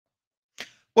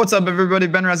What's up, everybody?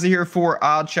 Ben Reza here for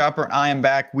Odd Chopper. I am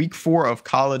back. Week 4 of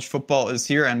college football is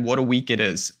here, and what a week it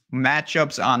is.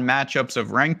 Matchups on matchups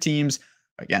of ranked teams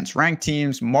against ranked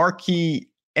teams, marquee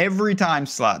every time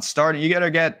slot. Starting, you got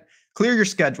to clear your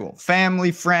schedule.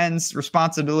 Family, friends,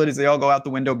 responsibilities, they all go out the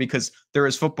window because there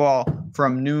is football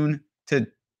from noon to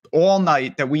all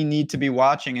night that we need to be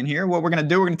watching. And here, what we're going to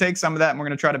do, we're going to take some of that and we're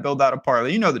going to try to build out a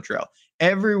parlay. You know the drill.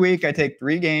 Every week, I take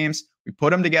 3 games. We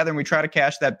put them together and we try to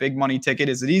cash that big money ticket.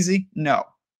 Is it easy? No.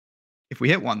 If we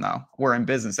hit one, though, we're in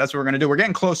business. That's what we're going to do. We're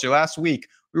getting closer. Last week,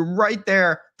 we were right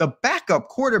there. The backup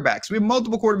quarterbacks. We have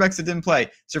multiple quarterbacks that didn't play.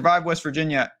 Survived West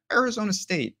Virginia, Arizona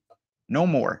State. No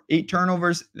more. 8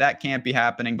 turnovers. That can't be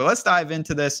happening. But let's dive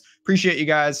into this. Appreciate you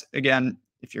guys. Again,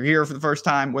 if you're here for the first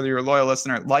time, whether you're a loyal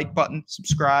listener, like button,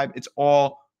 subscribe. It's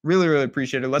all really, really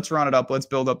appreciated. Let's run it up. Let's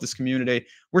build up this community.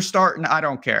 We're starting. I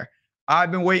don't care.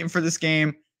 I've been waiting for this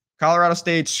game. Colorado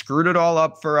State screwed it all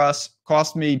up for us.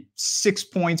 Cost me 6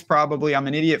 points probably. I'm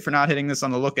an idiot for not hitting this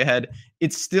on the look ahead.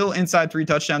 It's still inside 3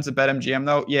 touchdowns at BetMGM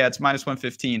though. Yeah, it's minus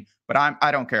 115, but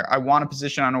I don't care. I want a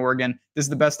position on Oregon. This is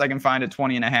the best I can find at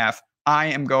 20.5. I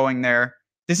am going there.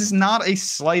 This is not a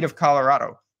slight of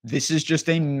Colorado. This is just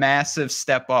a massive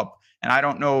step up. And I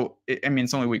don't know. I mean,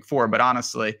 it's only week 4, but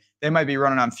honestly, they might be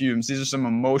running on fumes. These are some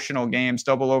emotional games,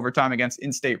 double overtime against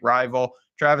in-state rival.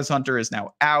 Travis Hunter is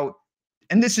now out.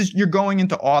 And you're going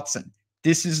into Autzen.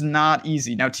 This is not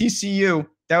easy. Now, TCU,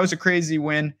 that was a crazy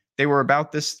win. They were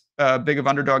about this big of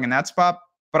underdog in that spot.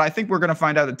 But I think we're going to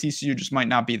find out that TCU just might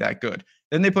not be that good.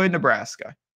 Then they played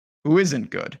Nebraska, who isn't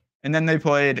good. And then they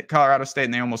played Colorado State,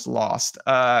 and they almost lost.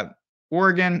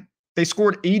 Oregon, they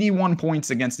scored 81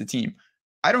 points against the team.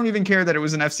 I don't even care that it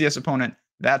was an FCS opponent.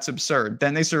 That's absurd.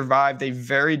 Then they survived a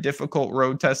very difficult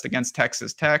road test against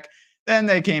Texas Tech. Then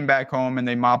they came back home and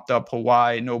they mopped up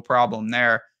Hawaii. No problem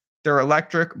there. They're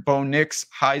electric. Bo Nix,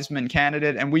 Heisman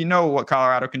candidate. And we know what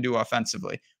Colorado can do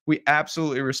offensively. We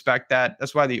absolutely respect that.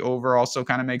 That's why the over also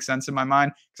kind of makes sense in my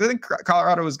mind. Because I think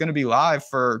Colorado is going to be live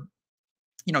for,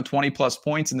 20 plus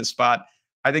points in this spot.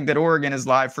 I think that Oregon is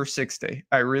live for 60.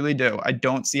 I really do. I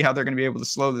don't see how they're going to be able to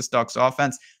slow this Ducks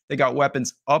offense. They got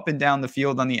weapons up and down the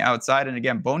field on the outside. And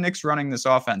again, Bo Nix running this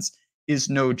offense is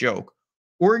no joke.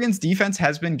 Oregon's defense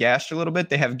has been gashed a little bit.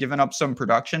 They have given up some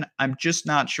production. I'm just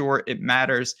not sure it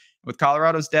matters. With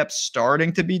Colorado's depth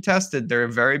starting to be tested, they're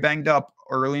very banged up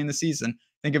early in the season.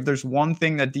 I think if there's one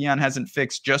thing that Deion hasn't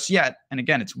fixed just yet, and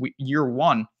again, it's year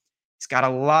 1, he's got a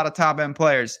lot of top-end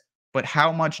players, but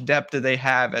how much depth do they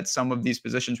have at some of these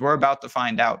positions? We're about to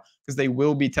find out because they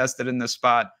will be tested in this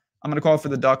spot. I'm going to call for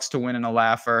the Ducks to win in a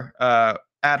laugher.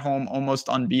 At home, almost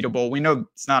unbeatable. We know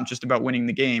it's not just about winning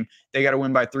the game. They got to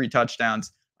win by 3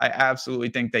 touchdowns. I absolutely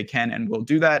think they can and will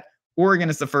do that. Oregon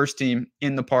is the first team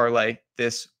in the parlay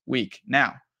this week.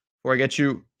 Now, before I get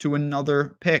you to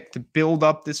another pick to build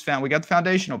up this we got the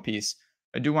foundational piece.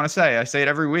 I do want to say, I say it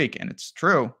every week, and it's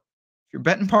true. If you're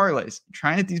betting parlays,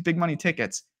 trying at these big money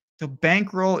tickets, the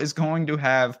bankroll is going to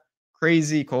have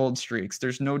crazy cold streaks.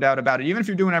 There's no doubt about it. Even if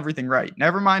you're doing everything right.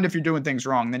 Never mind if you're doing things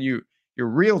wrong, then you're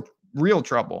real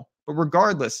trouble. But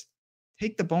regardless,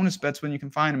 take the bonus bets when you can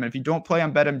find them. And if you don't play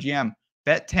on BetMGM,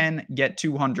 bet 10, get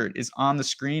 200 is on the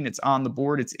screen. It's on the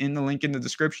board. It's in the link in the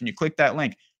description. You click that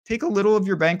link. Take a little of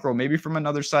your bankroll, maybe from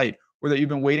another site or that you've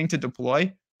been waiting to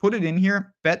deploy. Put it in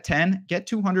here. Bet 10, get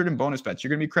 200 in bonus bets. You're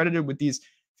going to be credited with these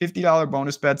 $50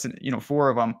 bonus bets and 4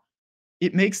 of them.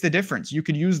 It makes the difference. You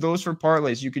could use those for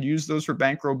parlays. You could use those for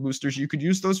bankroll boosters. You could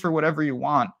use those for whatever you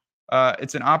want.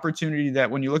 It's an opportunity that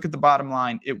when you look at the bottom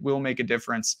line, it will make a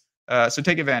difference. So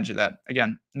take advantage of that.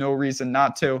 Again, no reason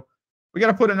not to. We got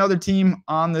to put another team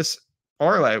on this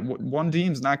parlay. One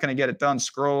team's not going to get it done.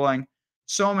 Scrolling,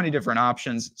 so many different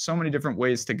options, so many different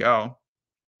ways to go.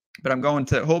 But I'm going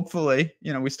to hopefully,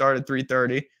 we start at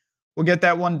 3:30. We'll get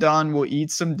that one done. We'll eat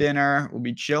some dinner. We'll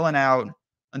be chilling out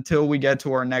until we get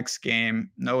to our next game.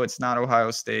 No, it's not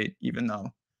Ohio State, even though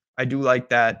I do like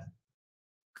that.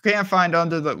 Can't find if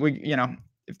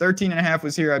 13.5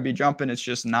 was here, I'd be jumping. It's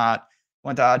just not.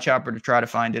 Went to Odd Chopper to try to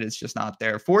find it. It's just not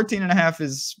there. 14.5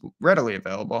 is readily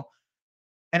available.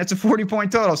 And it's a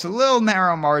 40-point total. So a little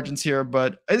narrow margins here,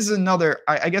 but this is another,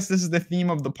 I guess this is the theme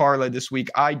of the parlay this week.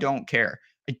 I don't care.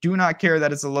 I do not care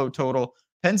that it's a low total.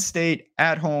 Penn State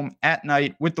at home at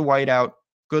night with the whiteout.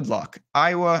 Good luck.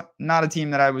 Iowa, not a team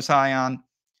that I was high on.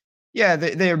 Yeah,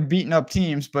 they are beating up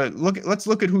teams, but let's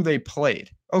look at who they played.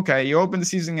 Okay, you open the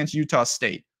season against Utah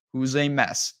State, who's a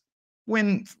mess.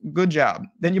 Win, good job.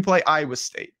 Then you play Iowa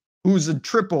State, who's a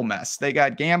triple mess. They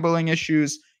got gambling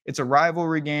issues. It's a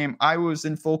rivalry game. Iowa's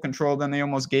in full control. Then they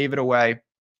almost gave it away.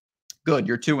 Good,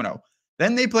 you're 2-0.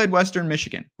 Then they played Western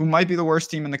Michigan, who might be the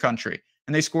worst team in the country.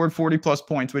 and they scored 40-plus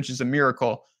points, which is a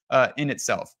miracle in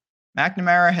itself.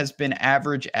 McNamara has been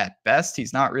average at best.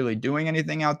 He's not really doing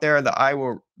anything out there. The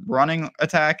Iowa running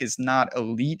attack is not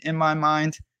elite in my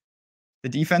mind. The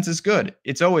defense is good.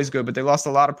 It's always good, but they lost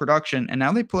a lot of production, and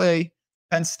now they play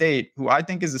Penn State, who I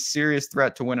think is a serious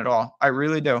threat to win it all. I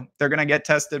really do. They're going to get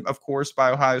tested, of course,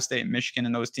 by Ohio State and Michigan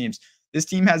and those teams. This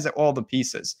team has all the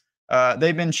pieces.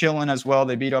 They've been chilling as well.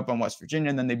 They beat up on West Virginia,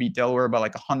 and then they beat Delaware by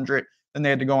like 100. Then they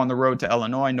had to go on the road to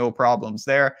Illinois. No problems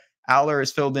there. Aller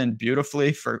is filled in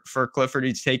beautifully for Clifford.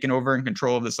 He's taken over in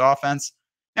control of this offense.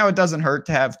 Now, it doesn't hurt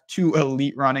to have two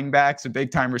elite running backs, a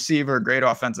big-time receiver, a great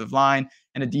offensive line,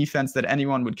 and a defense that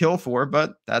anyone would kill for,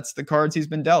 but that's the cards he's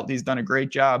been dealt. He's done a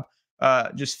great job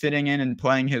just fitting in and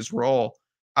playing his role.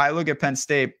 I look at Penn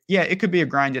State. Yeah, it could be a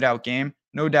grinded-out game,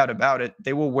 no doubt about it.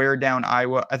 They will wear down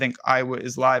Iowa. I think Iowa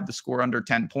is live to score under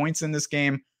 10 points in this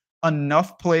game.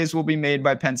 Enough plays will be made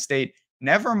by Penn State.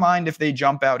 Never mind if they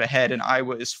jump out ahead and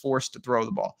Iowa is forced to throw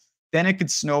the ball. Then it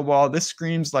could snowball. This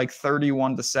screams like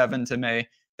 31-7 to me.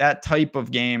 That type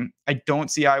of game. I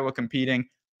don't see Iowa competing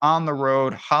on the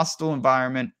road, hostile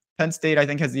environment. Penn State, I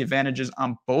think, has the advantages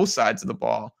on both sides of the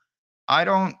ball. I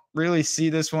don't really see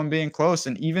this one being close.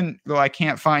 And even though I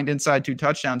can't find inside 2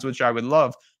 touchdowns, which I would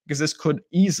love, because this could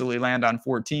easily land on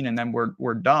 14 and then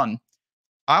we're done.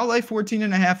 I'll lay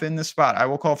 14.5 in this spot. I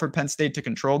will call for Penn State to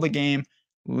control the game,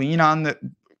 lean on the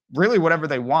really whatever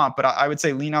they want, but I would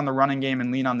say lean on the running game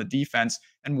and lean on the defense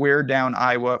and wear down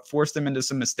Iowa, force them into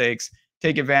some mistakes,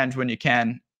 take advantage when you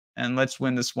can, and let's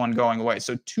win this one going away.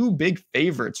 So 2 big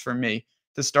favorites for me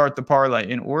to start the parlay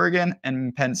in Oregon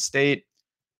and Penn State.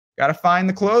 Got to find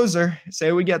the closer.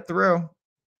 Say we get through.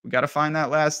 We got to find that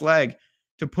last leg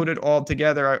to put it all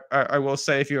together. I will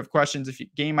say, if you have questions,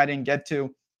 game I didn't get to,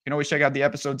 you can always check out the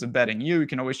episodes of Betting You. You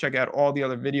can always check out all the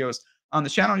other videos on the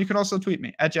channel. You can also tweet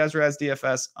me at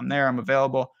JazzRazDFS. I'm there. I'm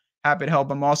available. Happy to help.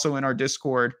 I'm also in our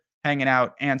Discord, hanging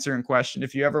out, answering questions.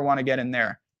 If you ever want to get in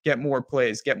there, get more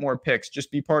plays, get more picks, just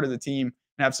be part of the team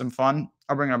and have some fun,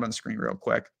 I'll bring it up on the screen real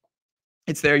quick.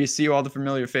 It's there. You see all the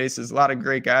familiar faces, a lot of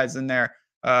great guys in there,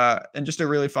 and just a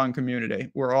really fun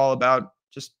community. We're all about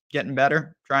just getting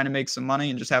better, trying to make some money,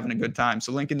 and just having a good time.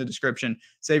 So link in the description.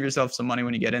 Save yourself some money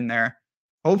when you get in there.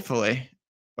 Hopefully,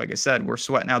 like I said, we're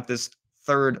sweating out this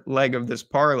third leg of this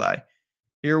parlay.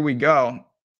 Here we go.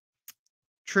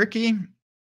 Tricky,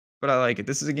 but I like it.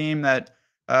 This is a game that,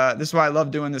 this is why I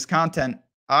love doing this content.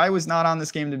 I was not on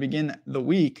this game to begin the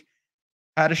week.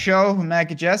 Had a show with Matt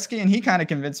Gajeski, and he kind of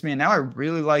convinced me, and now I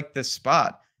really like this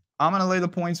spot. I'm going to lay the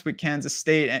points with Kansas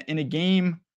State in a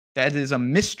game that is a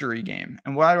mystery game.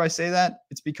 And why do I say that?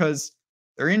 It's because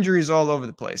there are injuries all over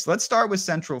the place. Let's start with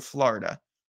Central Florida,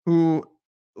 who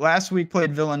last week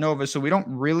played Villanova, so we don't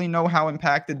really know how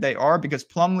impacted they are because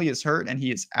Plumlee is hurt and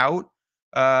he is out.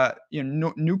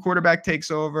 New quarterback takes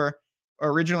over.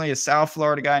 Originally a South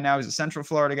Florida guy, now he's a Central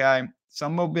Florida guy.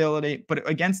 Some mobility, but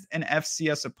against an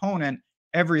FCS opponent,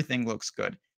 everything looks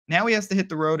good. Now he has to hit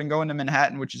the road and go into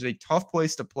Manhattan, which is a tough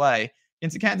place to play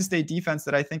against a Kansas State defense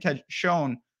that I think had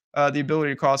shown the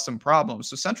ability to cause some problems.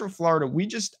 So Central Florida,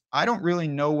 I don't really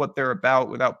know what they're about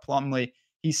without Plumlee.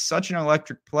 He's such an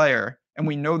electric player, and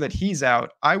we know that he's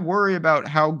out. I worry about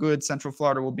how good Central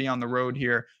Florida will be on the road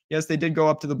here. Yes, they did go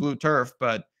up to the blue turf,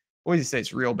 but Boise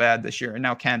State's real bad this year. And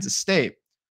now Kansas State.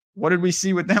 What did we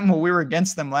see with them? Well, we were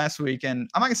against them last week, and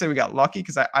I'm not going to say we got lucky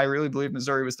because I really believe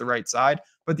Missouri was the right side,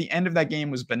 but the end of that game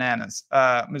was bananas.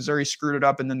 Missouri screwed it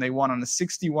up, and then they won on a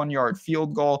 61-yard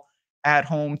field goal at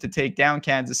home to take down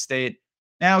Kansas State.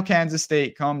 Now Kansas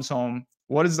State comes home.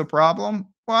 What is the problem?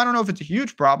 Well, I don't know if it's a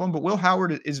huge problem, but Will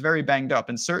Howard is very banged up,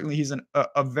 and certainly he's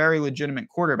a very legitimate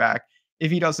quarterback. If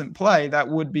he doesn't play, that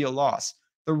would be a loss.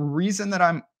 The reason that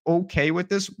I'm okay with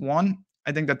this, one,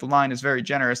 I think that the line is very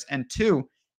generous, and two,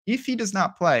 if he does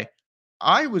not play,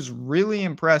 I was really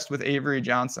impressed with Avery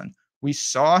Johnson. We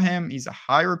saw him. He's a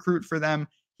high recruit for them.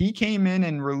 He came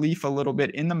in relief a little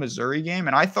bit in the Missouri game,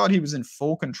 and I thought he was in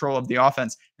full control of the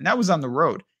offense, and that was on the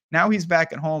road. Now he's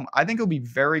back at home. I think he'll be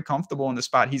very comfortable in the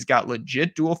spot. He's got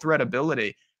legit dual threat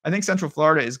ability. I think Central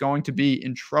Florida is going to be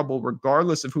in trouble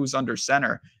regardless of who's under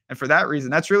center. And for that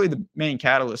reason, that's really the main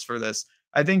catalyst for this.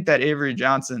 I think that Avery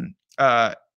Johnson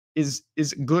is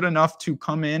good enough to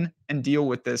come in and deal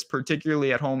with this,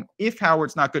 particularly at home, if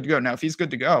Howard's not good to go. Now, if he's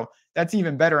good to go, that's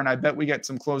even better, and I bet we get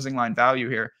some closing line value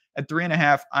here. At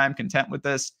 3.5, I'm content with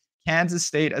this. Kansas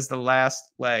State as the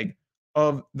last leg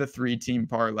of the 3-team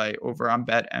parlay over on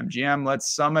BetMGM.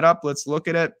 Let's sum it up. Let's look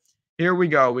at it. Here we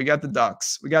go. We got the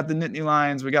Ducks. We got the Nittany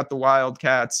Lions. We got the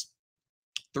Wildcats.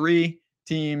 3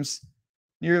 teams,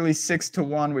 nearly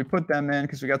 6-1. We put them in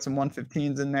because we got some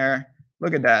 115s in there.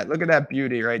 Look at that. Look at that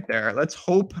beauty right there. Let's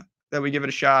hope that we give it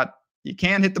a shot. You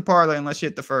can't hit the parlay unless you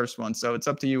hit the first one. So it's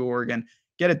up to you, Oregon.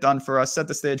 Get it done for us. Set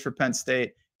the stage for Penn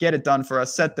State. Get it done for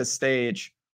us. Set the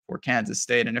stage for Kansas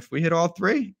State. And if we hit all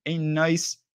three, a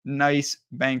nice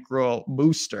bankroll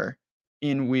booster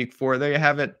in week 4. There you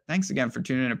have it. Thanks again for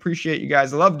tuning in. Appreciate you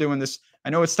guys. I love doing this. I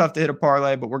know it's tough to hit a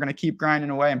parlay, but we're going to keep grinding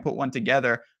away and put one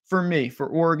together for me, for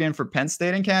Oregon, for Penn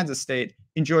State and Kansas State.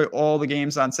 Enjoy all the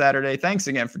games on Saturday. Thanks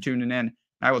again for tuning in.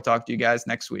 I will talk to you guys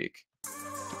next week.